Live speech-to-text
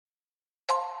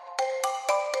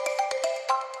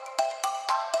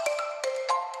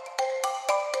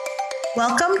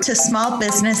Welcome to Small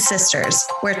Business Sisters,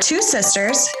 where two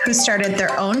sisters who started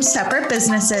their own separate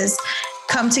businesses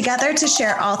come together to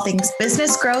share all things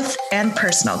business growth and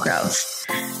personal growth.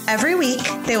 Every week,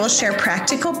 they will share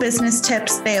practical business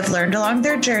tips they have learned along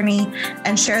their journey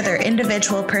and share their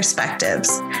individual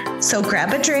perspectives. So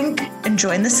grab a drink and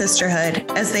join the sisterhood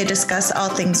as they discuss all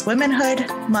things womanhood,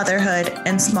 motherhood,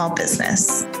 and small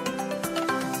business.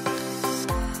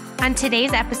 On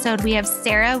today's episode, we have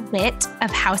Sarah Witt of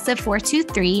House of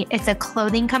 423. It's a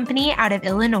clothing company out of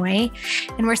Illinois,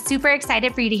 and we're super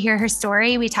excited for you to hear her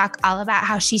story. We talk all about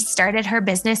how she started her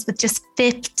business with just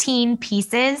 15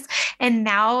 pieces, and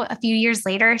now a few years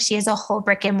later, she has a whole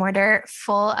brick and mortar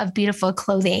full of beautiful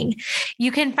clothing.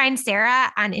 You can find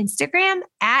Sarah on Instagram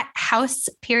at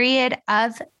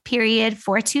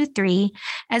house.of.423,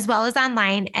 as well as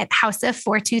online at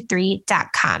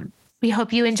houseof423.com. We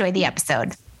hope you enjoy the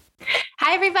episode.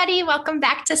 Hi, everybody. Welcome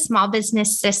back to Small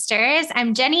Business Sisters.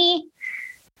 I'm Jenny.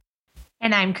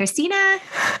 And I'm Christina.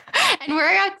 And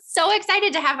we're so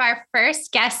excited to have our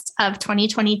first guest of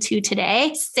 2022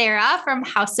 today, Sarah from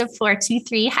House of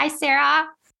 423. Hi, Sarah.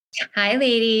 Hi,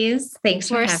 ladies. Thanks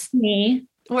for having me.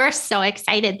 We're so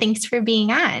excited. Thanks for being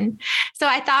on. So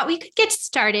I thought we could get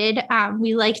started.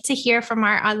 We like to hear from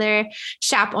our other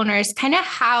shop owners kind of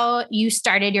how you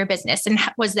started your business. And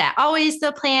was that always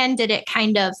the plan? Did it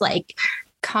kind of like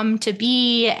come to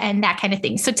be and that kind of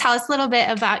thing? So tell us a little bit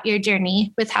about your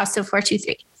journey with House of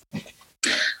 423.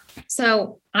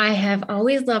 So I have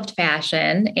always loved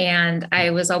fashion, and I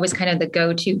was always kind of the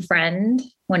go-to friend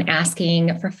when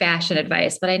asking for fashion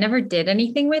advice, but I never did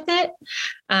anything with it.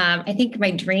 I think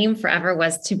my dream forever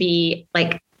was to be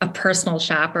like a personal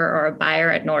shopper or a buyer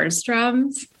at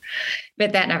Nordstrom's,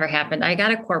 but that never happened. I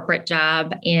got a corporate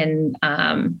job in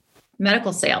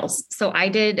medical sales. So I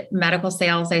did medical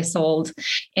sales. I sold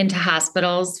into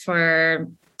hospitals for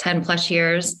 10 plus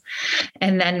years.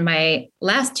 And then my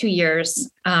last 2 years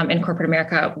in corporate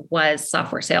America was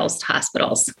software sales to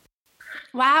hospitals.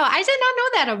 Wow. I did not know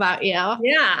that about you.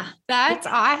 Yeah. That's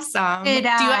awesome. Do you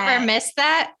ever miss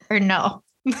that or no?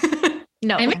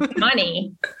 No. I make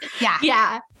money. Yeah.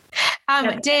 Yeah.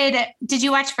 Did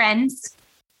you watch Friends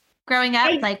growing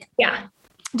up? Yeah.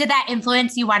 Did that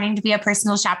influence you wanting to be a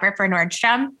personal shopper for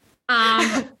Nordstrom?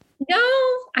 No,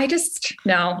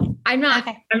 no, I'm not,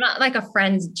 okay. I'm not like a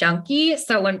Friends junkie.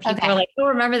 So when people are like, oh,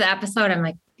 remember the episode? I'm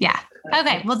like, yeah.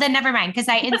 Okay. Well, then never mind. Cause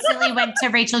I instantly went to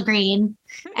Rachel Green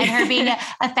and her being a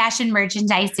fashion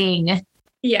merchandising.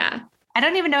 Yeah. I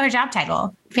don't even know her job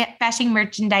title. Fashion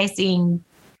merchandising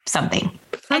something.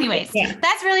 Anyways,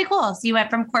 That's really cool. So you went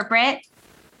from corporate.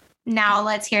 Now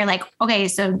let's hear okay,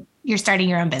 so you're starting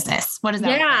your own business. What is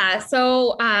that? Yeah.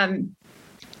 So,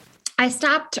 I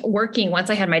stopped working once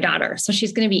I had my daughter. So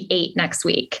she's going to be 8 next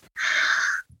week.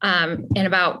 And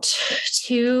about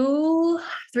 2-3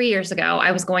 years ago,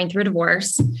 I was going through a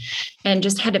divorce and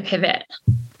just had to pivot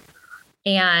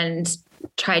and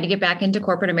try to get back into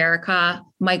corporate America.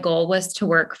 My goal was to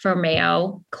work for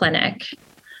Mayo Clinic.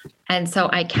 And so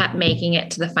I kept making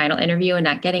it to the final interview and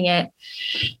not getting it.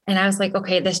 And I was like,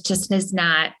 okay, this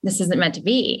isn't meant to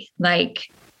be.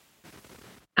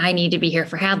 I need to be here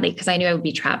for Hadley because I knew I would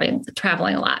be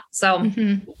traveling a lot. So,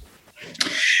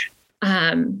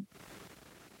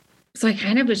 so I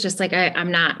kind of was just like,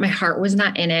 my heart was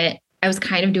not in it. I was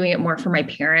kind of doing it more for my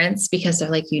parents because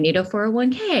they're like, you need a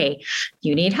 401k,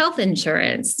 you need health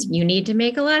insurance, you need to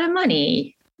make a lot of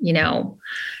money,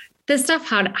 this stuff,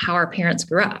 how our parents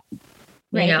grew up,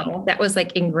 that was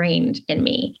ingrained in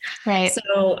me. Right.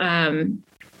 So,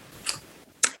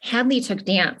 Hadley took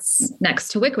dance next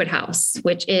to Wickwood House,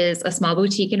 which is a small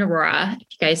boutique in Aurora. If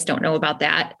you guys don't know about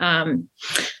that.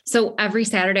 So every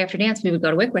Saturday after dance, we would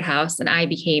go to Wickwood House, and I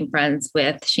became friends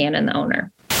with Shannon, the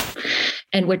owner,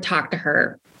 and would talk to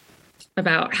her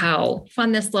about how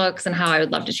fun this looks and how I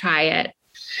would love to try it.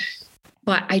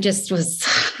 But I just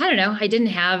I didn't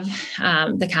have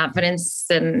the confidence,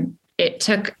 and it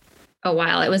took a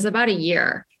while. It was about a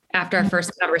year after our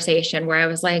first conversation where I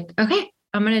was like, okay,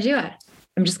 I'm going to do it.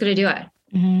 I'm just going to do it.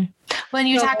 Mm-hmm. When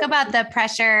you talk about the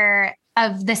pressure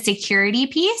of the security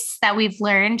piece that we've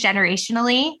learned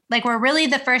generationally, we're really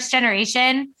the first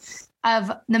generation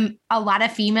of a lot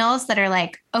of females that are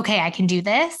like, okay, I can do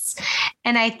this.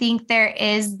 And I think there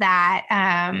is that,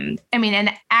 an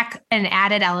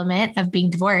added element of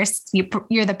being divorced.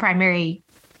 You're the primary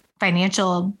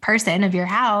financial person of your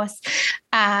house.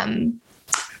 That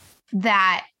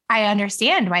I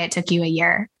understand why it took you a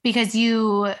year because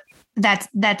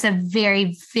that's a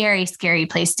very, very scary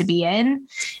place to be in.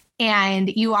 And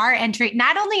you are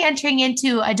not only entering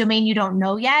into a domain you don't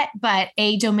know yet, but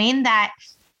a domain that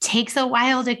takes a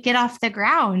while to get off the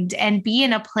ground and be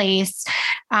in a place.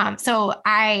 So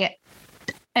I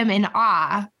am in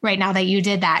awe right now that you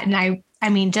did that. And I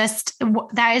mean, just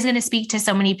that is going to speak to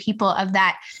so many people of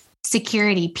that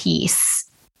security piece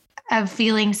of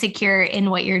feeling secure in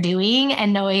what you're doing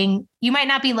and knowing you might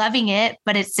not be loving it,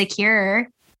 but it's secure.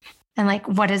 And like,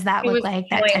 what does that look like?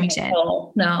 That tension?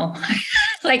 No,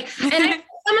 like, and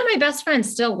some of my best friends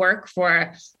still work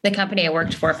for the company I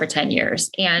worked for 10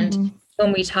 years. And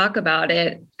when we talk about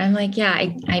it, I'm like, yeah,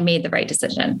 I made the right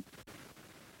decision.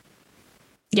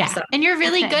 Yeah. So, and you're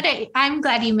really good at, I'm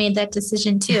glad you made that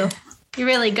decision too. You're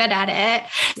really good at it.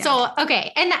 Yeah. So,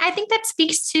 okay. And I think that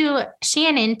speaks to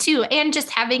Shannon too, and just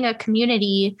having a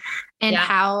community and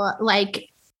how like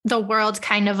the world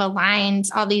kind of aligns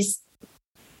all these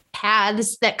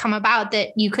paths that come about that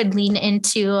you could lean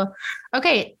into.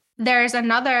 Okay. There's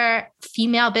another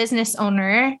female business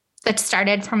owner that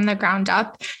started from the ground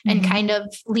up and kind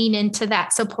of lean into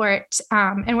that support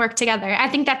and work together. I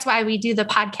think that's why we do the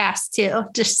podcast too,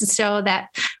 just to show that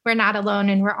we're not alone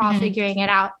and we're all figuring it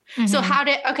out. So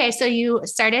so you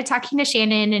started talking to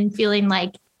Shannon and feeling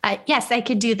like, yes, I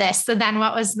could do this. So then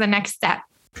what was the next step?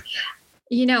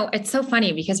 You know, it's so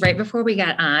funny because right before we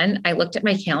got on, I looked at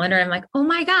my calendar. I'm like, oh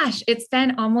my gosh, it's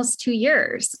been almost 2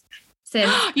 years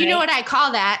since. You know what I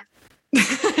call that?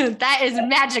 That is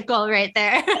magical right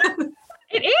there.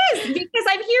 It is, because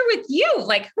I'm here with you.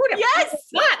 Like, who knows? Yes.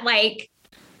 What? Like,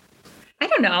 I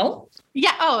don't know.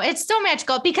 Yeah. Oh, it's so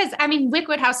magical because I mean,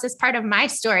 Wickwood House is part of my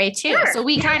story too. Sure. So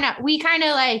we kind of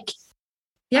like,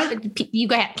 you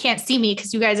guys can't see me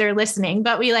because you guys are listening,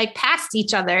 but we like passed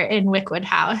each other in Wickwood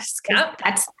House.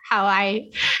 That's how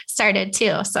I started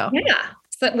too. So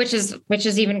which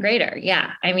is even greater.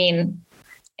 Yeah. I mean,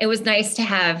 it was nice to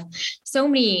have so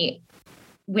many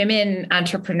women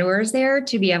entrepreneurs there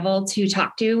to be able to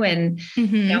talk to. And,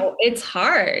 you know, it's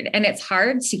hard, and it's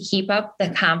hard to keep up the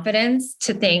confidence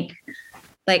to think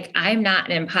like, I'm not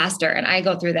an imposter. And I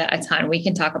go through that a ton. We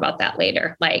can talk about that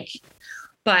later.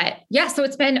 But yeah, so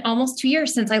it's been almost 2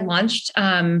 years since I launched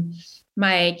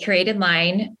my curated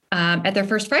line at their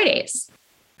First Fridays.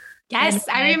 Yes.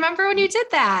 I remember when you did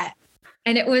that.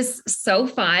 And it was so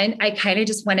fun. I kind of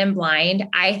just went in blind.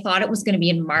 I thought it was going to be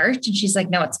in March, and she's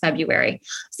like, no, it's February.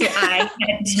 So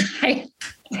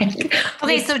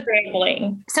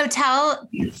So tell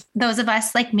those of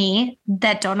us like me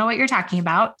that don't know what you're talking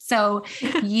about. So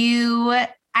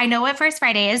I know what First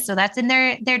Friday is. So that's in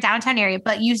their downtown area,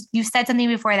 but you said something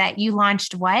before that. You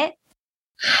launched what?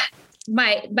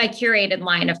 My curated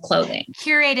line of clothing.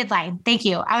 Curated line. Thank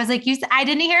you. I was like, I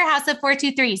didn't hear House of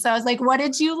 423. So I was like, what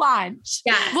did you launch?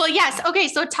 Yeah. Well, yes. Okay.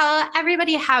 So tell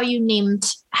everybody how you named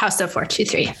House of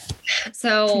 423.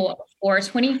 So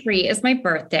 423 is my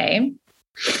birthday.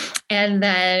 And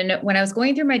then when I was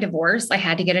going through my divorce, I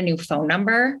had to get a new phone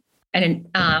number, and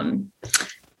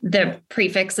the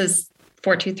prefix is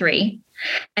 423.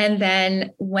 And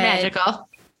then magical.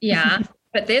 Yeah.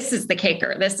 But this is the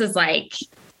kicker. This is like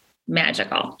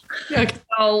magical. Okay.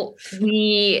 So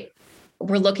we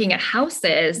were looking at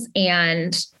houses,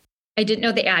 and I didn't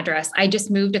know the address. I just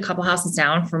moved a couple houses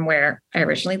down from where I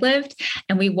originally lived,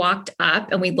 and we walked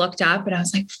up and we looked up, and I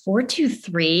was like,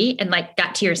 423, and like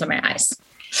got tears in my eyes.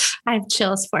 I have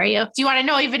chills for you. Do you want to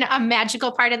know even a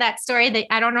magical part of that story that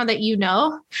I don't know that you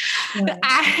know? Yeah.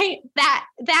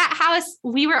 That house,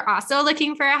 we were also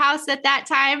looking for a house at that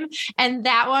time. And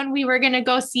that one we were going to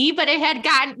go see, but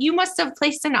you must have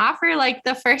placed an offer like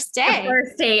the first day. The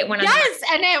first day it went on. Yes.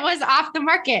 And it was off the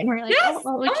market. And we're like,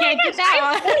 we can't get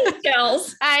that one.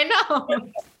 Chills. I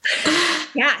know.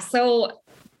 Yeah. So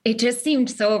it just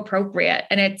seemed so appropriate.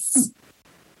 And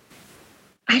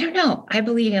I don't know. I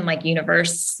believe in like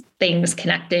universe things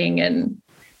connecting and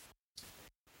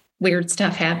weird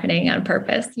stuff happening on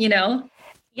purpose, you know?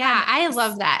 Yeah, I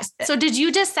love that. So did you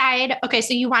decide, okay,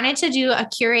 so you wanted to do a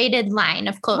curated line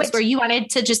of clothes where you wanted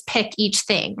to just pick each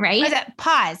thing, right?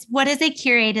 Pause. What is a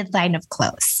curated line of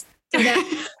clothes?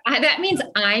 That means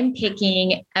I'm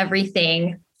picking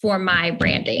everything for my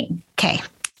branding. Okay.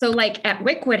 So like at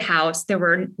Wickwood House, there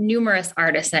were numerous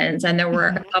artisans, and there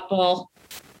were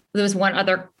there was one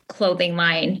other clothing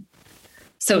line.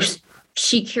 So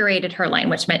she curated her line,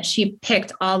 which meant she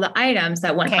picked all the items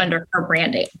that went under her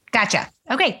branding. Gotcha.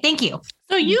 Okay. Thank you.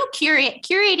 So you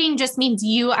curating just means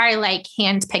you are like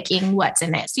hand picking what's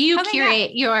in it. So you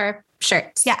curate your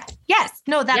shirts. Yeah. Yes.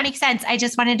 No, that makes sense. I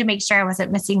just wanted to make sure I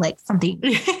wasn't missing like something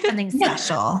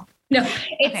special. No,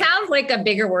 it sounds like a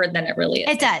bigger word than it really is.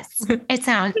 It does. It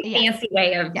sounds fancy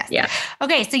way of,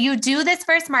 Okay. So you do this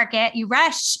first market, you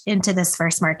rush into this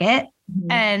first market,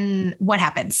 and what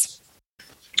happens?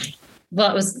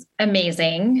 Well, it was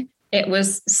amazing. It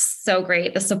was so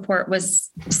great. The support was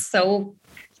so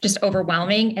just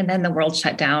overwhelming. And then the world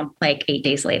shut down like 8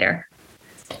 days later.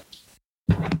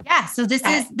 Yeah. So this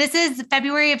is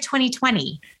February of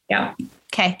 2020. Yeah.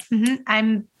 Okay. Mm-hmm.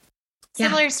 I'm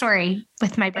similar story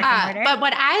with my brick and mortar. But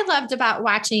what I loved about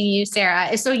watching you, Sarah,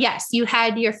 is so yes, you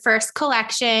had your first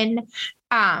collection.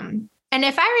 And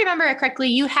if I remember it correctly,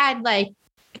 you had like,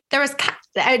 there was,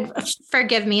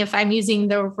 forgive me if I'm using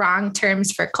the wrong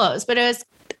terms for clothes, but it was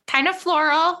kind of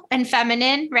floral and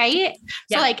feminine, right?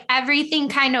 Yeah. So like everything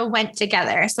kind of went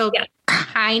together. So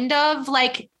kind of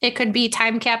like it could be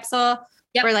time capsule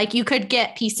where like you could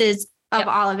get pieces of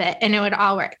all of it and it would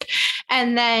all work.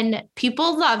 And then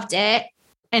people loved it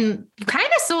and you kind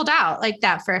of sold out like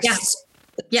that first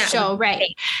show.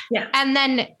 Right. Yeah. And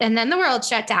then the world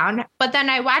shut down, but then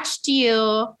I watched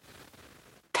you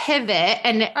pivot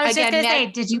and I was just gonna say,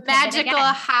 did you magical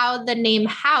how the name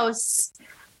House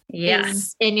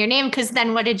is in your name? Cause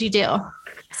then what did you do?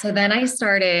 So then I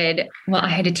started, I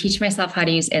had to teach myself how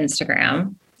to use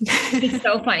Instagram. It's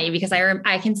so funny because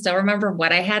I can still remember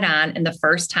what I had on and the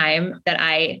first time that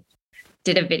I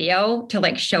did a video to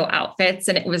like show outfits.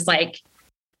 And it was like,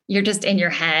 you're just in your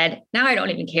head. Now I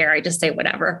don't even care. I just say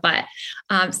whatever. But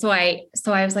so I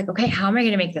was like, okay, how am I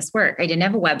going to make this work? I didn't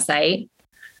have a website.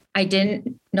 I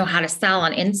didn't know how to sell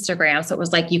on Instagram. So it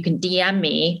was like, you can DM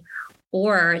me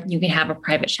or you can have a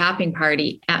private shopping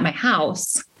party at my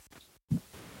house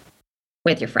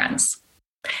with your friends.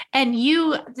 And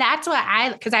that's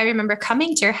what because I remember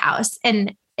coming to your house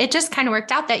and it just kind of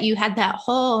worked out that you had that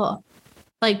whole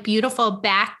like beautiful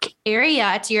back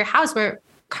area to your house where it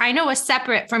kind of was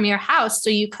separate from your house.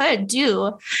 So you could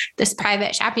do this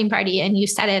private shopping party and you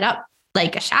set it up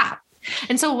like a shop.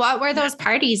 And so what were those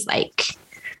parties like?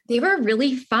 They were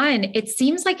really fun. It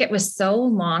seems like it was so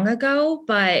long ago,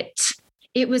 but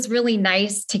it was really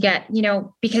nice to get,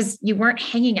 because you weren't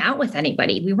hanging out with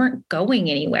anybody. We weren't going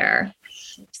anywhere.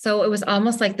 So it was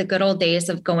almost like the good old days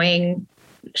of going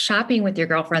shopping with your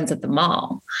girlfriends at the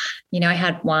mall. I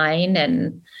had wine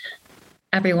and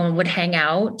everyone would hang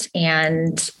out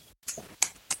and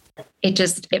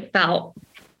it felt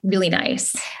really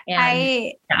nice.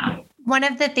 And one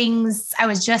of the things I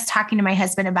was just talking to my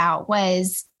husband about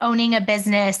was owning a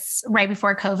business right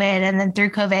before COVID and then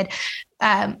through COVID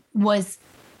was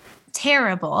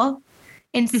terrible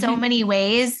in so many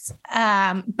ways.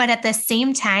 But at the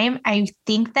same time, I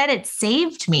think that it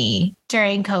saved me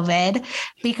during COVID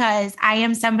because I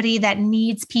am somebody that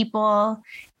needs people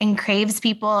and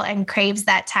craves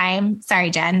that time. Sorry,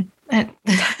 Jen.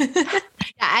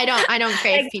 I don't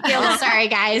crave people. Sorry,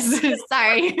 guys.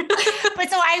 Sorry. But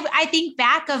so I think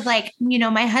back of like,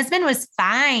 my husband was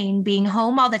fine being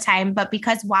home all the time, but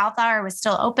because Wildflower was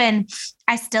still open,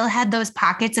 I still had those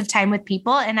pockets of time with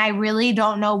people. And I really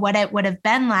don't know what it would have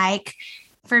been like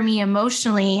for me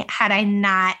emotionally had I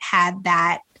not had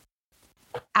that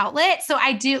outlet. So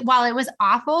while it was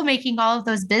awful making all of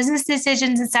those business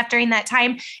decisions and stuff during that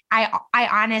time, I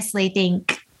honestly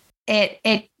think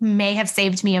it may have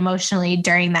saved me emotionally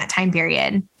during that time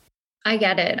period. I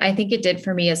get it. I think it did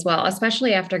for me as well,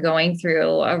 especially after going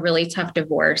through a really tough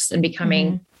divorce and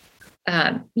becoming,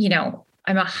 I'm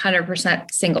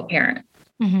 100% single parent.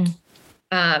 Mm-hmm.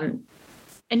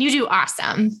 And you do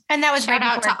awesome. And that was shout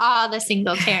out to all the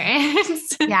single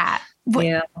parents. Yeah.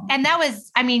 And that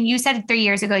was, you said 3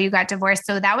 years ago you got divorced.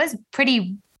 So that was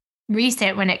pretty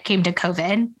recent when it came to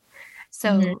COVID.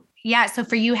 So so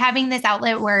for you having this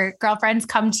outlet where girlfriends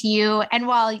come to you and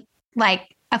while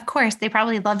like, of course, they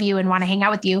probably love you and want to hang out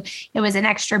with you, it was an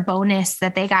extra bonus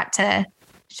that they got to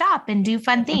shop and do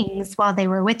fun things while they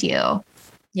were with you.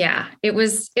 Yeah, it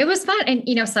was fun.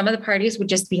 And, some of the parties would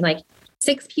just be like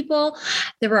 6 people.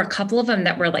 There were a couple of them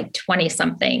that were like 20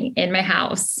 something in my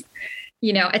house.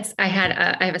 I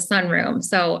have a sunroom,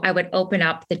 so I would open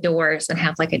up the doors and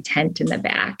have like a tent in the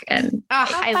back. And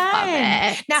I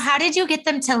love it. Now, how did you get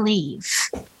them to leave?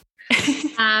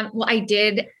 I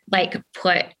did like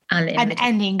put on the an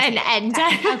ending, an end.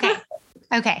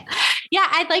 Okay. Yeah,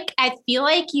 I feel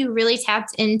like you really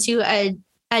tapped into a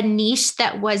niche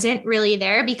that wasn't really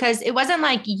there because it wasn't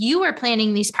like you were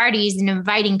planning these parties and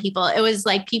inviting people. It was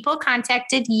like people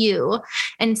contacted you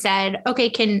and said, okay,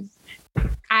 can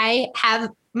I have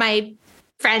my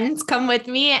friends come with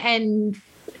me? And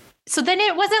so then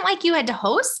it wasn't like you had to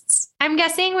host, I'm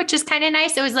guessing, which is kind of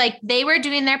nice. It was like they were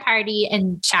doing their party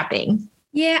and shopping.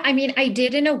 Yeah. I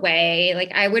did in a way,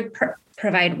 like I would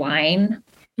provide wine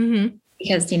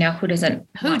because, who doesn't?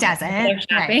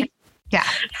 Right. Yeah.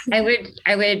 I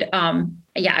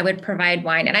would provide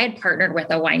wine and I had partnered with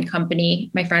a wine company,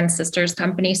 my friend's sister's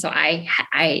company. So I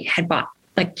had bought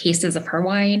like cases of her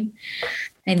wine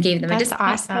and gave them a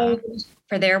discount code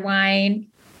for their wine.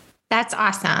 That's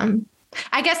awesome.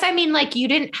 I guess, I mean, like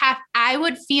I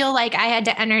would feel like I had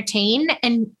to entertain,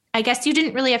 and I guess you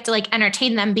didn't really have to like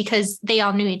entertain them because they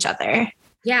all knew each other.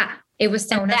 Yeah. It was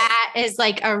so nice. That is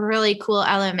like a really cool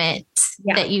element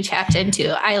that you tapped into.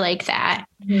 I like that.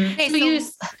 Mm-hmm. Okay,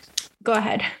 so go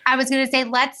ahead. I was going to say,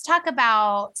 let's talk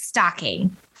about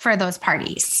stocking for those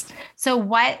parties. So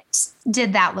what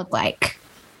did that look like?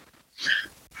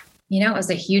 It was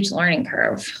a huge learning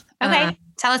curve. Okay.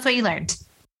 Tell us what you learned.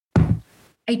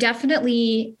 I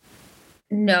definitely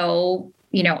know,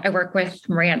 I work with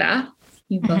Miranda.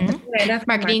 You both know Miranda.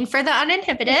 Marketing for the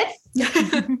Uninhibited.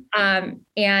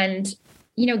 And,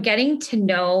 getting to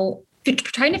know,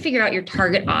 trying to figure out your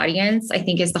target audience, I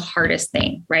think is the hardest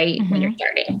thing, right? Mm-hmm. When you're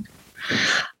starting.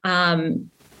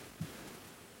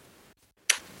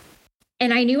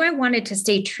 And I knew I wanted to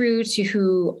stay true to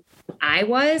who I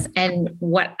was and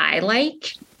what I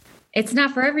like. It's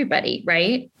not for everybody,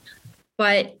 right?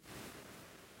 But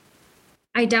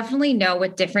I definitely know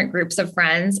with different groups of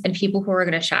friends and people who are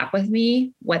going to shop with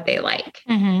me, what they like.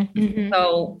 Mm-hmm. Mm-hmm.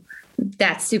 So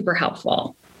that's super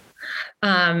helpful.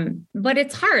 But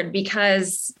it's hard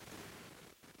because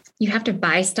you have to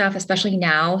buy stuff, especially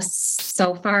now,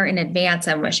 so far in advance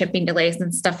and with shipping delays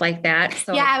and stuff like that.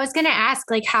 So yeah, I was going to ask,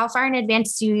 like, how far in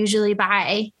advance do you usually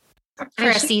buy for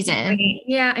a season?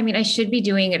 I should be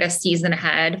doing it a season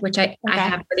ahead, which I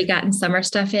have already gotten summer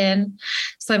stuff in.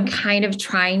 So I'm kind of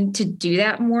trying to do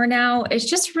that more now. It's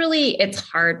just really, it's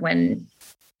hard when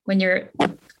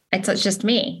it's just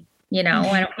me, I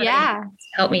don't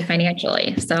help me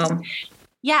financially. So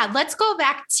yeah, let's go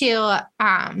back to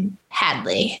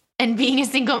Hadley and being a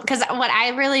single, because what I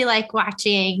really like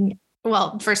watching,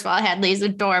 well, first of all, Hadley is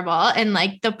adorable and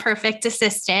like the perfect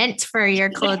assistant for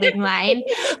your clothing line.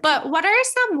 But what are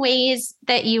some ways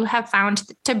that you have found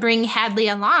to bring Hadley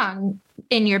along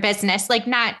in your business? Like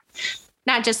not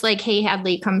just like, hey,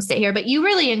 Hadley, come sit here, but you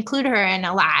really include her in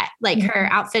a lot, like her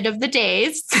outfit of the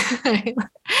days.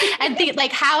 And think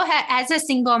like as a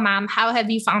single mom, how have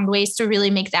you found ways to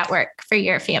really make that work for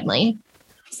your family?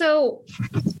 So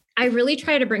I really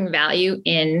try to bring value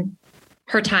in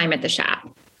her time at the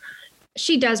shop.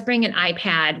 She does bring an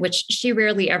iPad, which she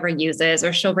rarely ever uses,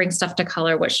 or she'll bring stuff to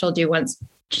color, which she'll do once.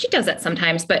 She does that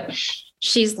sometimes, but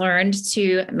she's learned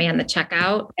to man the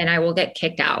checkout, and I will get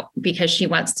kicked out because she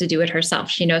wants to do it herself.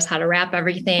 She knows how to wrap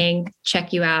everything,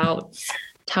 check you out,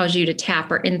 tells you to tap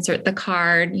or insert the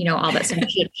card, all that stuff.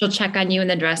 She'll check on you in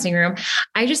the dressing room.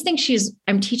 I just think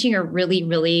I'm teaching her really,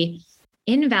 really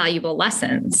invaluable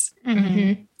lessons.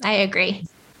 Mm-hmm. I agree.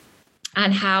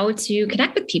 On how to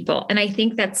connect with people. And I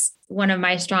think that's one of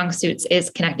my strong suits is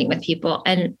connecting with people.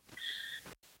 And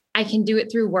I can do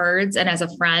it through words and as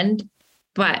a friend,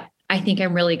 but I think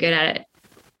I'm really good at it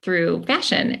through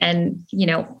fashion and,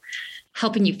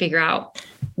 helping you figure out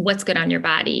what's good on your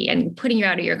body and putting you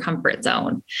out of your comfort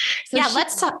zone. So yeah,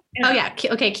 let's talk. Oh yeah.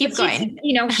 Okay. Keep going.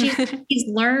 She's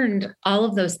learned all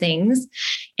of those things,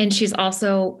 and she's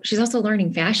also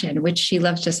learning fashion, which she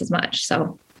loves just as much.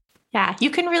 So yeah,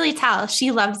 you can really tell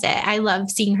she loves it. I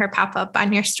love seeing her pop up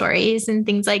on your stories and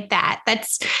things like that.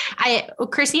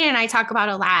 Christine and I talk about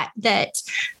a lot that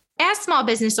as small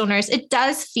business owners, it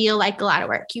does feel like a lot of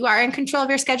work. You are in control of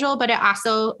your schedule, but it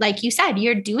also, like you said,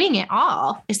 you're doing it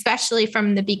all, especially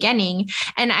from the beginning.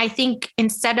 And I think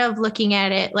instead of looking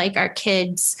at it like our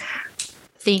kids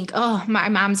think, oh, my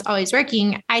mom's always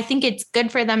working, I think it's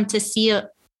good for them to see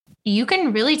you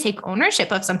can really take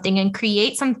ownership of something and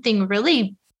create something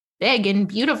really big and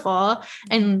beautiful.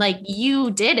 And like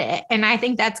you did it. And I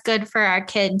think that's good for our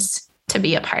kids to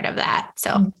be a part of that.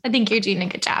 So I think you're doing a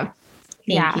good job.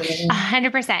 Thank you.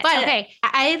 100%. But okay.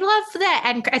 I love that.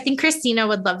 And I think Christina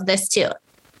would love this too,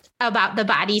 about the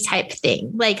body type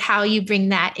thing, like how you bring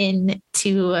that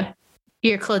into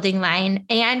your clothing line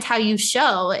and how you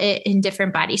show it in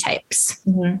different body types.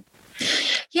 Mm-hmm.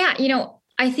 Yeah.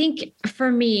 I think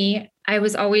for me, I'm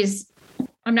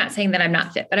not saying that I'm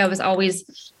not fit, but I was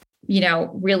always,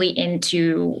 really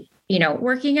into,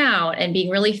 working out and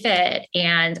being really fit.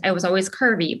 And I was always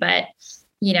curvy, but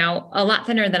a lot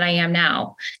thinner than I am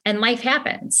now. And life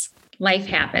happens,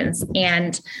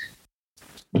 and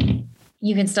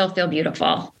you can still feel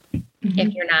beautiful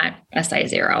if you're not a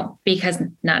size 0, because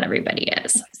not everybody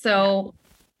is. So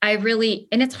and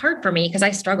it's hard for me because I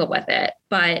struggle with it,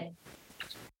 but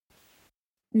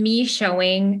me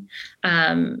showing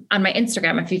on my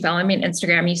Instagram, if you follow me on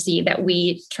Instagram, you see that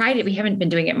we tried it. We haven't been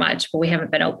doing it much, but we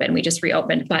haven't been open. We just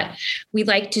reopened, but we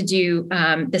like to do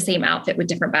the same outfit with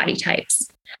different body types.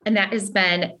 And that has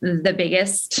been the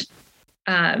biggest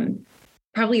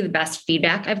probably the best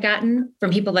feedback I've gotten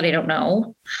from people that I don't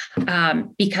know,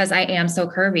 because I am so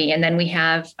curvy. And then we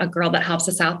have a girl that helps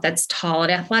us out that's tall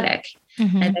and athletic.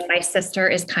 Mm-hmm. And then my sister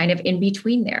is kind of in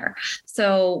between there.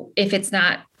 So if it's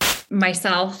not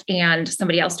myself and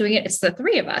somebody else doing it, it's the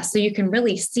three of us. So you can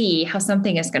really see how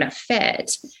something is going to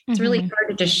fit. It's really hard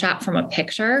to just shop from a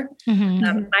picture.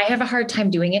 I have a hard time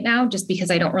doing it now just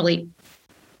because I don't really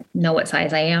know what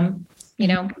size I am, you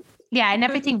know? Yeah. And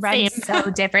everything runs so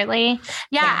differently.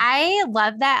 Yeah, I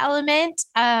love that element.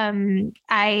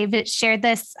 I've shared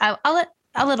this a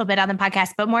little bit on the podcast,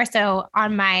 but more so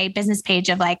on my business page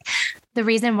of like the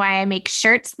reason why I make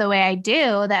shirts the way I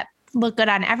do that look good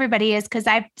on everybody is because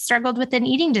I've struggled with an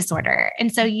eating disorder.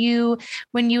 And so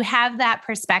when you have that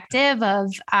perspective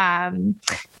of,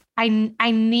 I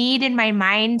need in my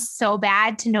mind so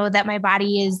bad to know that my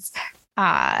body is,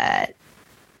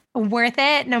 worth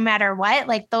it no matter what,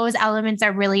 like those elements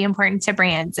are really important to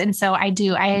brands. And so I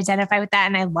identify with that.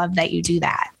 And I love that you do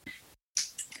that.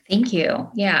 Thank you.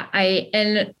 Yeah. I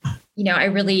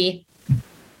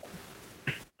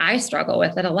struggle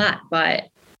with it a lot, but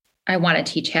I want to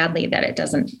teach Hadley that it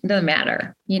doesn't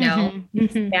matter.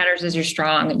 What matters is you're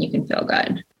strong and you can feel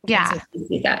good. Yeah. So you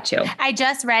see that too. I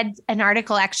just read an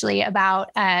article actually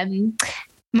about,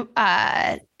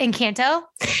 Encanto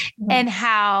and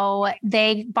how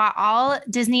they bought all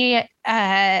Disney,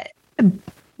 bought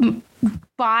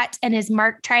and is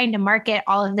trying to market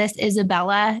all of this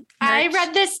Isabella merch. I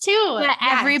read this too. But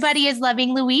everybody is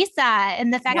loving Louisa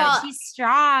and the fact that she's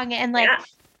strong and like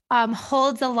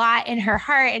holds a lot in her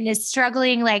heart and is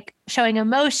struggling, like showing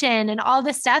emotion and all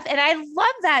this stuff. And I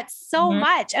love that so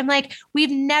much. I'm like,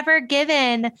 we've never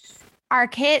given our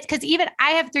kids, because even I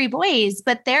have 3 boys,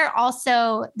 but they're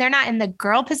not in the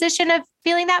girl position of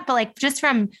feeling that, but like just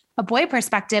from a boy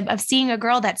perspective of seeing a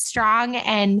girl that's strong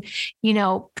and,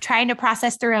 trying to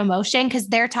process through emotion, because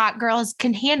they're taught girls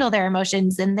can handle their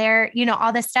emotions and they're,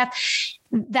 all this stuff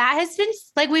that has been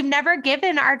like, we've never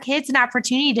given our kids an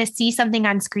opportunity to see something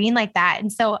on screen like that.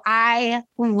 And so I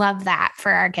love that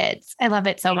for our kids. I love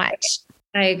it so much.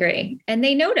 I agree. And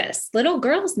they notice, little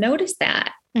girls notice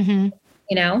that.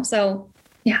 So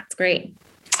yeah, it's great.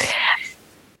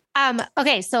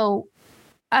 Okay. So,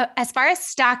 as far as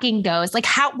stocking goes, like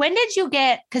when did you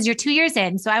cause you're 2 years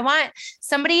in. So I want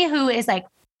somebody who is like,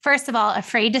 first of all,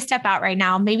 afraid to step out right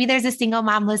now. Maybe there's a single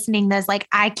mom listening that's like,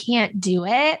 I can't do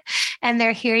it. And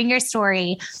they're hearing your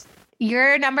story.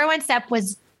 Your number one step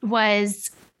was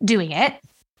doing it.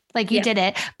 Like you did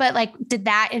it, but like, did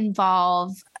that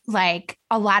involve like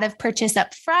a lot of purchase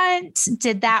up front?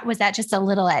 Was that just a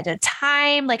little at a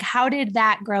time? Like, how did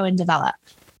that grow and develop?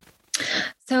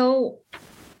 So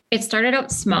it started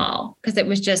out small because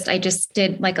I just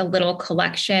did like a little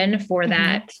collection for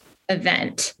that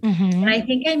event. And I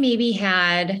think I maybe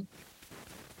had,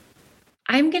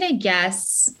 I'm going to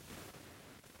guess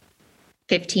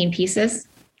 15 pieces.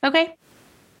 Okay.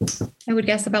 I would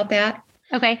guess about that.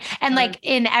 Okay. And like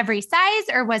in every size,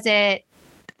 or was it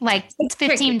like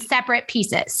 15 separate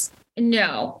pieces?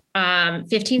 No,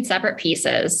 15 separate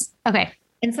pieces. Okay.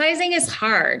 And sizing is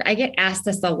hard. I get asked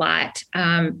this a lot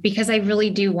because I really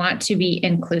do want to be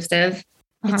inclusive.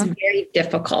 It's very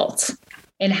difficult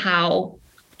in how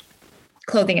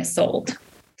clothing is sold.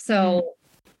 So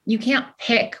you can't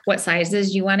pick what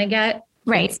sizes you want to get.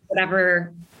 Right. It's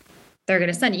whatever they're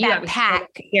going to send you. That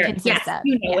pack yes,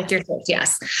 with your shirts.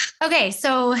 Yes. Okay.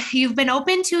 So you've been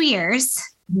open 2 years.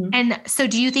 And so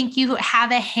do you think you have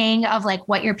a hang of like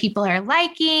what your people are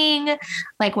liking,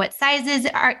 like what sizes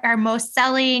are most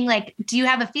selling? Like, do you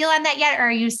have a feel on that yet? Or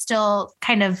are you still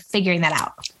kind of figuring that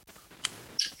out?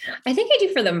 I think I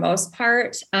do for the most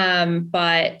part.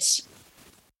 But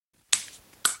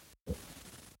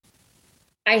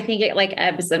I think it like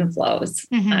ebbs and flows,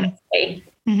 honestly.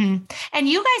 And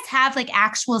you guys have like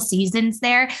actual seasons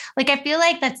there. Like, I feel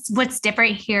like that's what's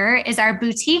different here is our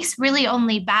boutiques really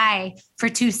only buy for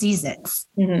 2 seasons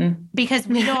because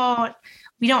we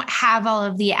don't have all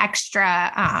of the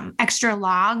extra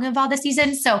long of all the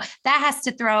seasons. So that has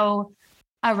to throw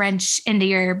a wrench into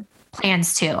your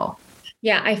plans too.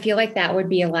 Yeah. I feel like that would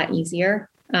be a lot easier,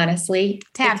 honestly,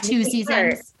 to have 2 seasons.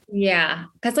 Hard. Yeah.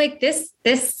 Cause like the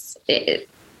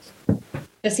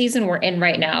season we're in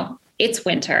right now, it's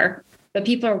winter, but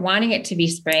people are wanting it to be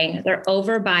spring. They're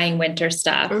overbuying winter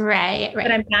stuff. Right.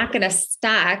 But I'm not going to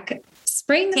stock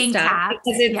spring stuff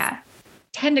because it's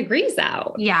 10 degrees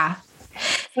out. Yeah.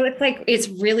 So it's like, it's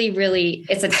really, really,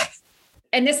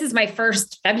 and this is my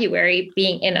first February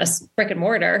being in a brick and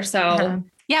mortar. So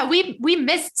Yeah, we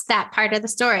missed that part of the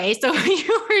story. So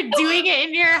you were doing it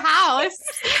in your house.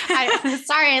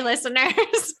 Sorry,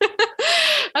 listeners.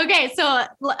 Okay, so all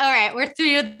right, we're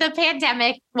through the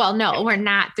pandemic. Well, no, we're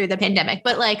not through the pandemic,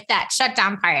 but like that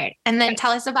shutdown part. And then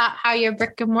tell us about how your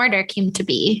brick and mortar came to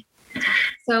be.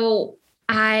 So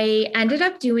I ended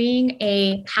up doing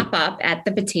a pop-up at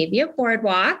the Batavia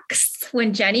Boardwalks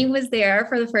when Jenny was there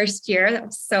for the first year. That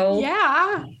was so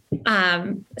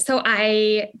so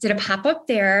I did a pop-up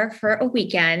there for a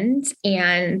weekend,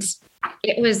 and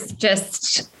it was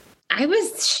just, I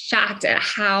was shocked at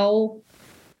how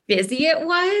busy it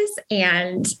was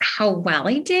and how well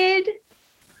I did.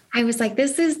 I was like,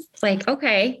 this is like,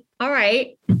 okay, all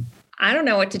right. I don't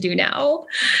know what to do now.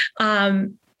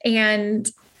 And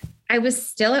I was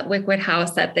still at Wickwood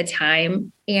House at the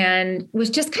time and was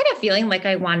just kind of feeling like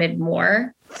I wanted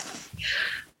more.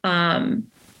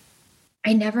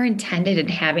 I never intended in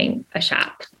having a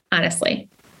shop, honestly.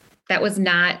 That was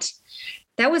not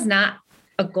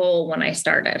a goal when I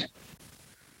started.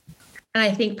 And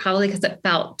I think probably because it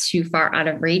felt too far out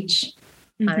of reach.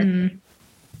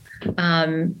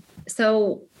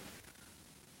 So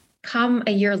come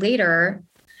a year later,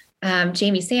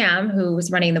 Jamie Sam, who was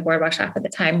running the Boardwalk shop at the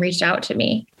time, reached out to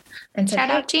me and said,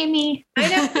 shout out Jamie.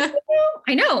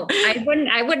 I know.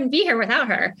 I wouldn't be here without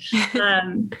her.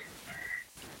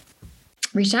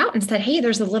 Reached out and said, hey,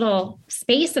 there's a little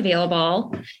space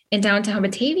available in downtown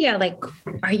Batavia. Like,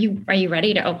 are you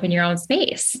ready to open your own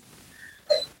space?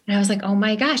 And I was like, oh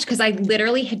my gosh. Cause I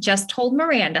literally had just told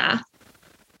Miranda,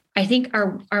 I think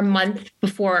our month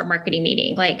before our marketing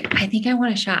meeting, like, I think I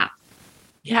want to shop.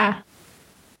 Yeah.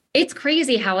 It's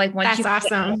crazy how like once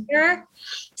that's awesome. There,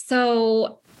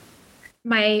 so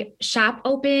my shop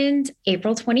opened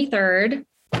April 23rd,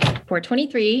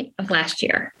 4/23 of last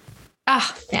year.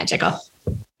 Oh, magical.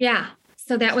 Yeah.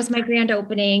 So that was my grand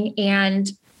opening. And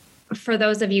for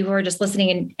those of you who are just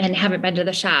listening and haven't been to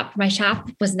the shop, my shop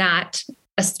was not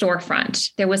a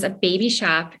storefront. There was a baby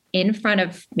shop in front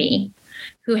of me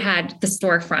who had the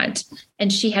storefront,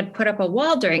 and she had put up a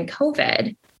wall during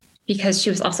COVID because she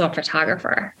was also a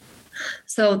photographer.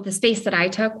 So the space that I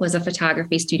took was a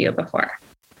photography studio before.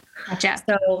 Gotcha.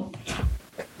 So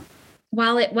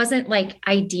while it wasn't like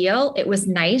ideal, it was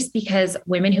nice because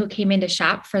women who came in to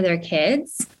shop for their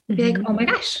kids would be like, oh my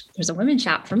gosh, there's a women's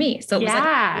shop for me. So it was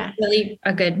like really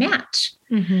a good match.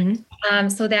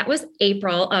 So that was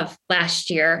April of last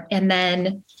year. And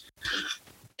then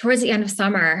towards the end of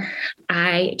summer,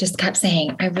 I just kept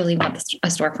saying, I really want a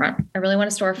storefront. I really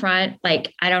want a storefront.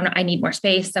 Like, I don't know. I need more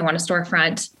space. I want a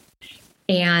storefront.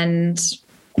 And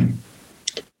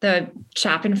the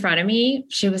shop in front of me,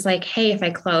 she was like, hey, if I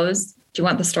close, do you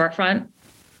want the storefront?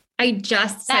 I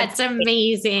just said, that's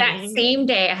amazing. That same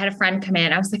day I had a friend come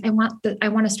in. I was like, I want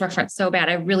a storefront so bad.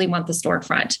 I really want the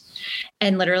storefront.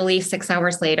 And literally 6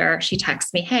 hours later, she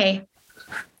texts me, hey,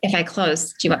 if I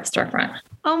close, do you want the storefront?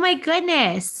 Oh my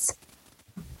goodness.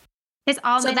 It's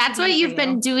all so that's what you've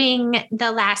been doing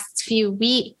the last few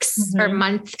weeks or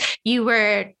month. You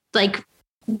were like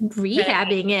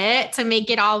rehabbing it to make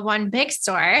it all one big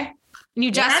store. You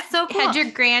just so cool. Had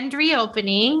your grand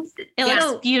reopening. It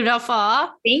looks beautiful.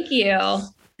 Thank you.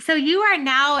 So you are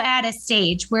now at a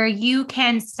stage where you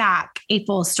can stock a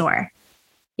full store.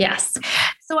 Yes.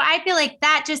 So I feel like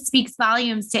that just speaks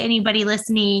volumes to anybody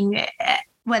listening,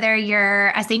 whether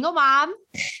you're a single mom,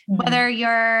 whether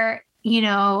you're,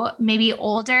 maybe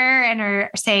older and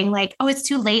are saying like, oh, it's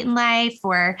too late in life,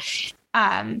 or,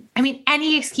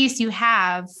 any excuse you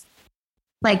have,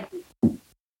 like,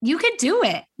 you could do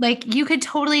it. Like, you could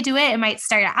totally do it. It might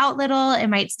start out little. It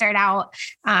might start out,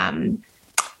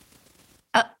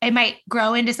 it might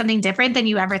grow into something different than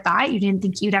you ever thought. You didn't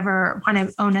think you'd ever want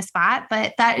to own a spot,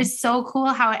 but that is so cool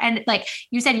how, and like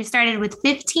you said, you started with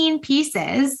 15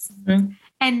 pieces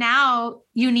and now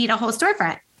you need a whole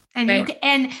storefront, and you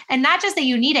can, and not just that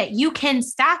you need it, you can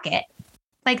stock it.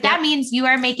 Like that means you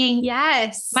are making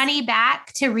money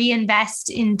back to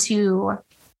reinvest into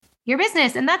your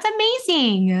business. And that's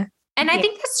amazing. And I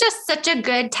think that's just such a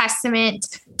good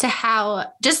testament to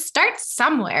how just start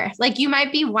somewhere. Like you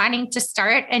might be wanting to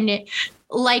start, and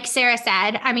like Sarah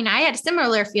said, I had a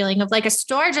similar feeling of like a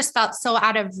store just felt so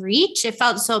out of reach. It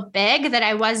felt so big that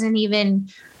I wasn't even,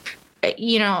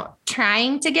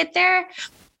 trying to get there.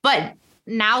 But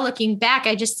now looking back,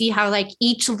 I just see how like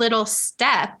each little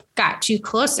step got you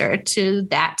closer to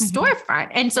that storefront.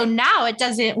 And so now it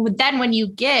doesn't, then when you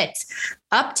get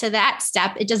up to that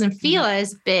step, it doesn't feel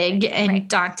as big and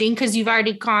daunting because you've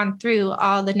already gone through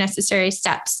all the necessary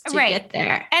steps to get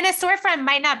there. And a storefront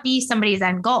might not be somebody's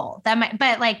end goal. That might,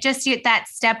 but like just that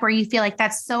step where you feel like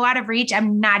that's so out of reach,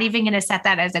 I'm not even going to set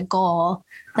that as a goal.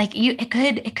 Like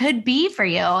it could be for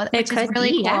you, which is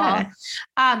really cool. Yeah.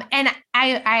 And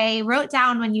I wrote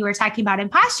down when you were talking about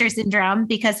imposter syndrome,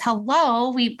 because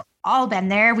we've all been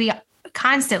there. We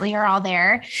constantly are all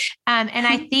there. And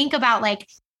I think about like,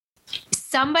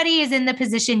 somebody is in the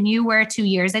position you were 2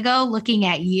 years ago, looking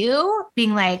at you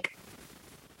being like,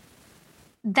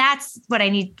 that's what I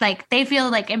need. Like they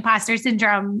feel like imposter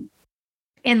syndrome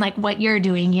in like what you're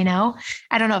doing, you know?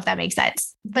 I don't know if that makes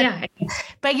sense, but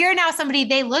you're now somebody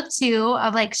they look to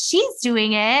of like, she's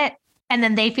doing it. And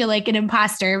then they feel like an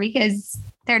imposter because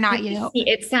they're not you.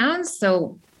 It sounds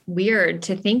so weird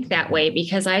to think that way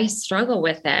because I struggle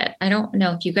with it. I don't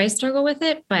know if you guys struggle with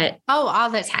it, but all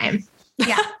the time.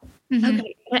 Yeah.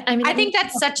 Okay. I mean, I think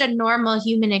that's such a normal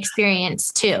human experience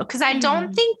too, because I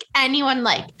don't think anyone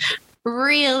like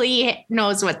really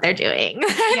knows what they're doing.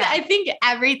 Yeah. I think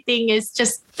everything is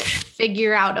just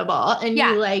figure outable, and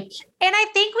you like. And I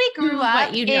think we grew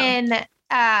up in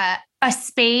a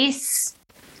space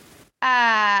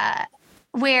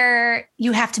where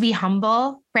you have to be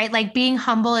humble, right? Like being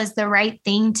humble is the right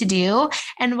thing to do,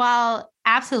 and while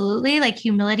absolutely like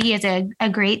humility is a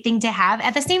great thing to have,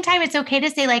 at the same time, it's okay to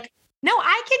say like, no,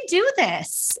 I can do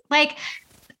this. Like,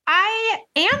 I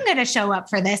am going to show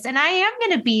up for this and I am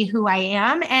going to be who I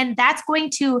am. And that's going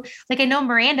to, like, I know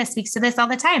Miranda speaks to this all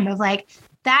the time of like,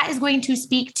 that is going to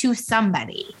speak to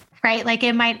somebody, right? Like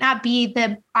it might not be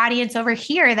the audience over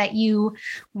here that you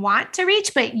want to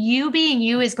reach, but you being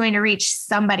you is going to reach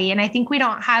somebody. And I think we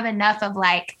don't have enough of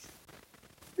like,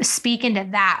 speak into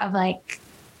that of like,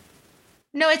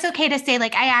 no, it's okay to say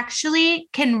like, I actually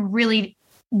can really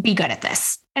be good at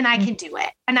this and I can do it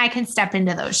and I can step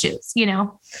into those shoes, you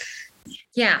know?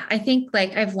 Yeah. I think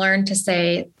like I've learned to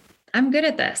say, I'm good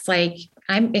at this. Like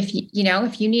if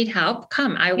you need help,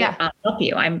 come, I'll help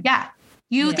you.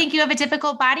 You think you have a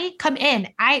difficult body? Come in.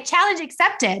 Challenge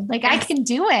accepted. Like I can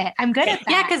do it. I'm good at that.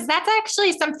 Yeah. Cause that's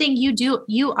actually something you do.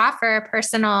 You offer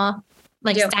personal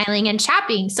like styling and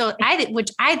shopping. So which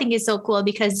I think is so cool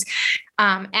because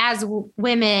as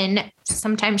women,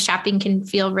 sometimes shopping can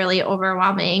feel really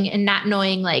overwhelming and not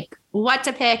knowing like what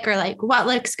to pick or like what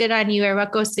looks good on you or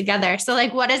what goes together. So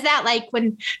like, what is that like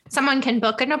when someone can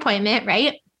book an appointment,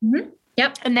 right? Mm-hmm.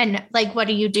 Yep. And then like, what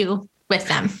do you do with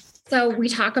them? So we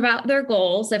talk about their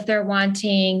goals. If they're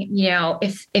wanting,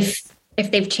 if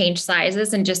they've changed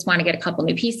sizes and just want to get a couple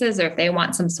new pieces, or if they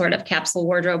want some sort of capsule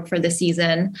wardrobe for the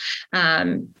season,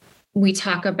 we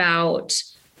talk about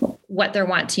what they're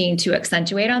wanting to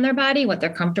accentuate on their body, what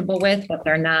they're comfortable with, what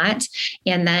they're not.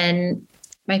 And then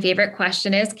my favorite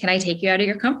question is, can I take you out of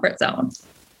your comfort zone?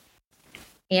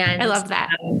 And I love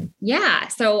that.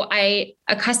 So a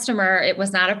customer, it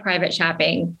was not a private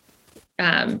shopping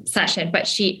session,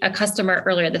 but a customer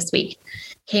earlier this week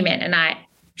came in and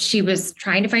she was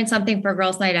trying to find something for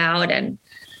girls' night out. And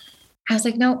I was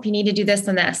like, nope, you need to do this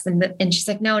and this. And she's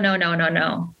like, no.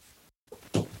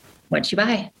 What'd you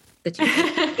buy? So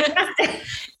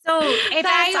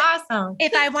awesome.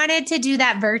 If I wanted to do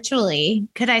that virtually,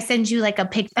 could I send you like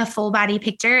a full body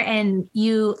picture and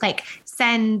you like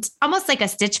send almost like a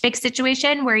Stitch Fix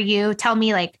situation where you tell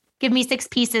me like, give me 6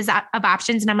 pieces of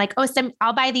options. And I'm like,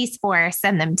 I'll buy these 4,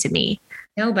 send them to me.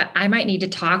 No, but I might need to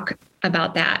talk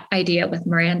about that idea with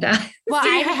Miranda. Well,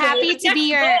 I'm happy to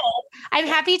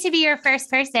be your first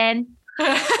person.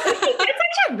 That's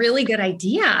actually a really good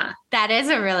idea. That is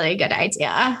a really good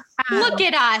idea. Look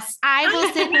at us. I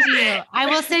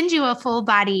will send you a full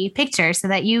body picture so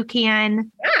that you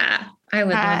can I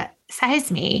would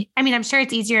size me. I mean, I'm sure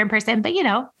it's easier in person, but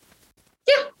Yeah.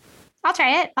 I'll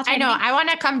try it. I know. I want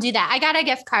to come do that. I got a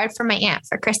gift card from my aunt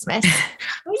for Christmas.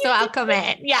 So I'll come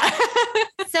in. Yeah.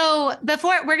 So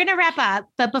we're going to wrap up,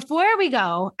 but before we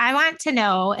go, I want to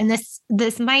know, and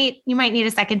you might need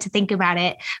a second to think about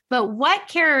it, but what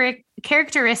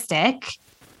characteristic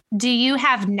do you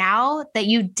have now that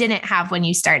you didn't have when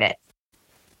you started?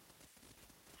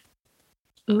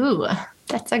 Ooh,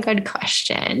 that's a good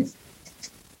question.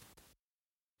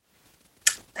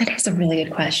 That is a really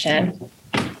good question.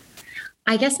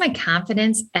 I guess my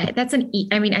confidence, I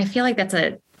feel like that's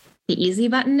the easy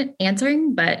button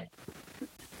answering, but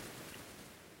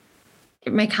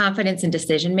my confidence in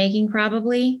decision-making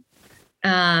probably.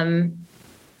 And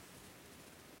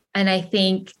I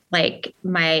think like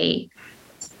my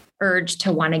urge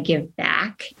to want to give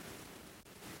back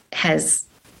has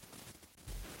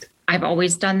I've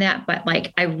always done that, but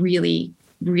like I really,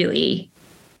 really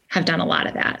have done a lot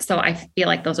of that. So I feel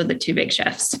like those are the two big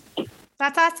shifts.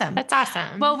 That's awesome. That's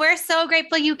awesome. Well, we're so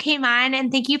grateful you came on,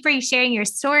 and thank you for sharing your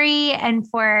story and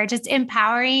for just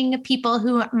empowering people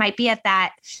who might be at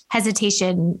that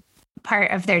hesitation part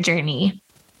of their journey.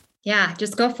 Yeah,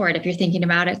 just go for it. If you're thinking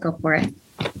about it, go for it.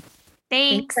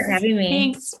 Thanks for having me.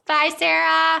 Thanks. Bye,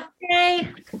 Sarah.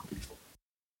 Bye.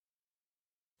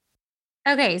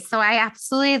 Okay, so I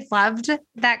absolutely loved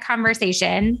that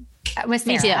conversation with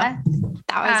Sarah. Me too.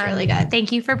 That was really good.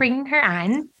 Thank you for bringing her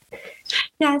on.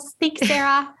 Yes. Thanks,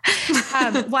 Sarah.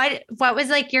 What was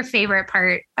like your favorite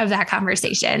part of that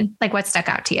conversation? Like what stuck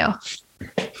out to you?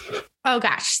 Oh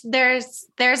gosh, there's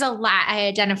a lot I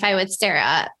identify with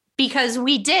Sarah because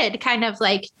we did kind of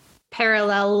like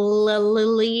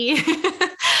parallelly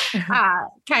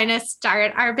kind of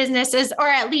start our businesses, or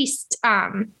at least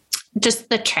just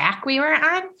the track we were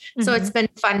on. Mm-hmm. So it's been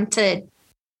fun to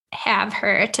have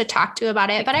her to talk to about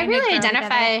it. But I really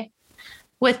identify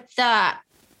with the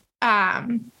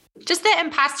just the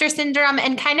imposter syndrome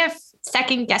and kind of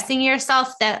second guessing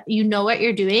yourself that you know what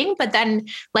you're doing. But then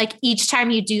like each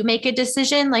time you do make a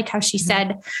decision, like how she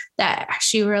said that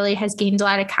she really has gained a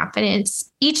lot of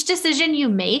confidence. Each decision you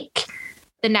make,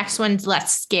 the next one's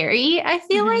less scary, I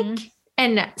feel like.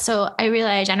 And so I really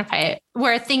identify it,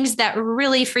 where things that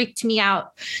really freaked me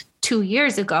out 2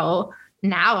 years ago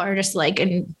now are just like,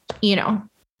 and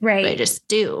right. I just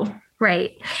do.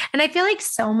 Right. And I feel like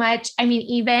so much, I mean,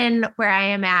 even where I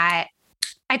am at,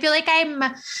 I feel like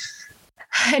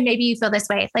and maybe you feel this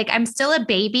way, like I'm still a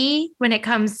baby when it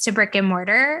comes to brick and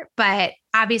mortar, but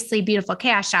obviously Beautiful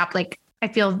Chaos Shop, like I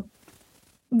feel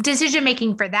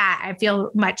decision-making for that, I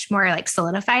feel much more like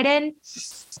solidified in.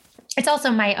 It's also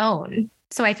my own.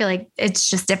 So I feel like it's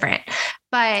just different.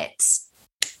 But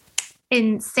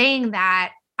in saying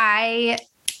that, I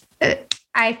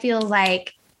feel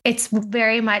like it's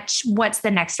very much what's the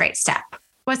next right step?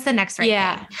 What's the next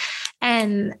right thing?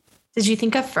 And did you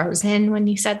think of Frozen when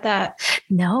you said that?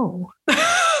 No.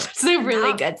 It's a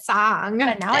really good song.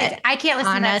 But now I can't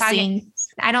listen to that song.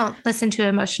 I don't listen to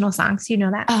emotional songs. You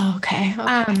know that. Oh, okay.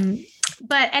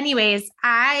 But anyways,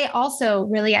 I also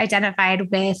really identified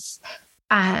with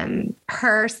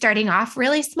her starting off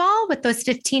really small with those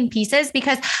 15 pieces,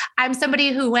 because I'm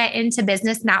somebody who went into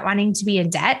business not wanting to be in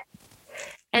debt.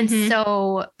 And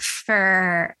so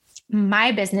for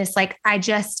my business, like I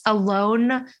just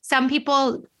alone, some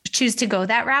people choose to go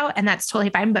that route and that's totally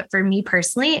fine. But for me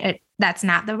personally, that's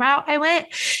not the route I went.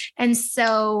 And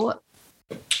so,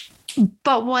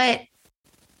 but what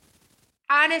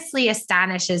honestly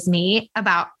astonishes me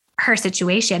about her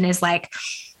situation is like,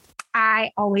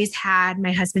 I always had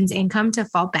my husband's income to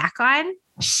fall back on.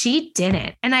 She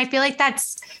didn't. And I feel like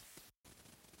that's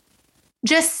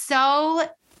just so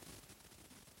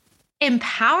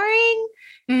empowering,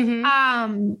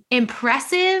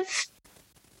 impressive,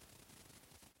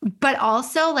 but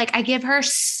also like I give her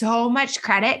so much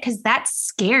credit because that's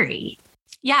scary.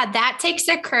 Yeah, that takes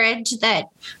a courage that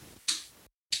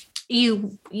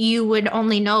you would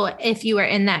only know if you were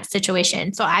in that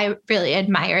situation. So I really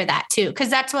admire that too. Because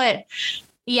that's what,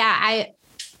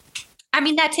 I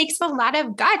mean, that takes a lot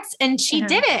of guts, and she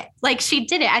did it. Like she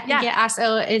did it. I think it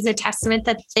also is a testament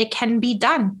that it can be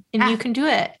done and you can do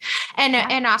it.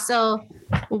 And also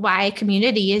why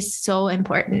community is so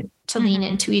important to lean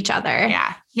into each other.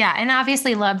 Yeah. Yeah. And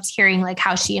obviously loved hearing like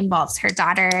how she involves her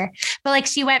daughter, but like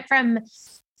she went from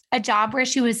a job where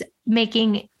she was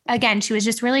making, again, she was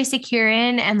just really secure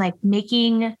in and like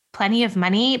making plenty of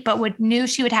money, but knew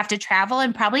she would have to travel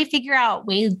and probably figure out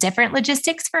way different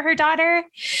logistics for her daughter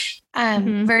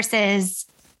versus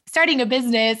starting a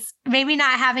business, maybe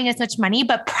not having as much money,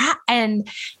 but and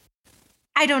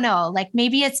I don't know, like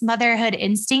maybe it's motherhood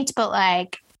instinct, but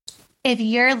like if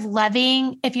you're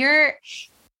loving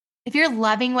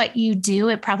what you do,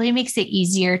 it probably makes it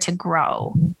easier to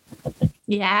grow.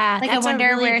 Yeah. Like I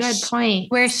wonder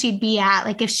where she'd be at,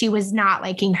 like if she was not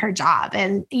liking her job.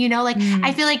 And,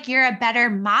 I feel like you're a better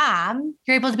mom.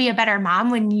 You're able to be a better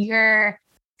mom when you're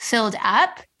filled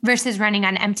up versus running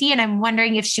on empty. And I'm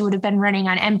wondering if she would have been running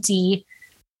on empty,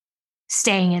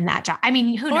 staying in that job. I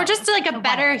mean, who knows? Or just like a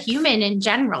better human in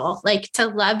general, like to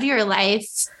love your life.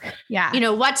 Yeah.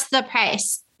 What's the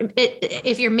price?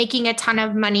 If you're making a ton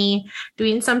of money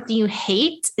doing something you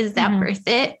hate, is that worth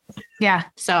it? Yeah.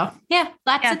 So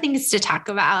lots of things to talk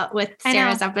about with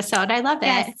Sarah's episode. I love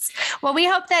it. Well, we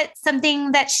hope that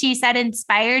something that she said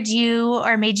inspired you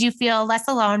or made you feel less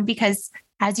alone, because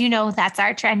as you know, that's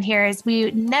our trend here is we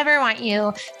never want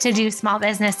you to do small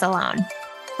business alone.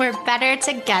 We're better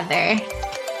together.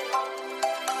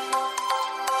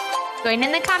 Join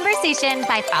in the conversation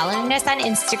by following us on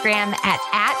Instagram at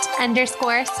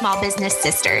 @_Small Business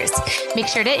Sisters. Make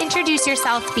sure to introduce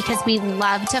yourself because we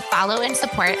love to follow and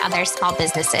support other small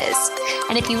businesses.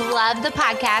 And if you love the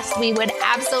podcast, we would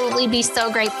absolutely be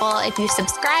so grateful if you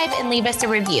subscribe and leave us a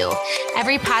review.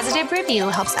 Every positive review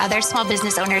helps other small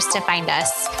business owners to find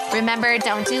us. Remember,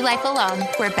 don't do life alone.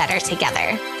 We're better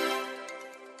together.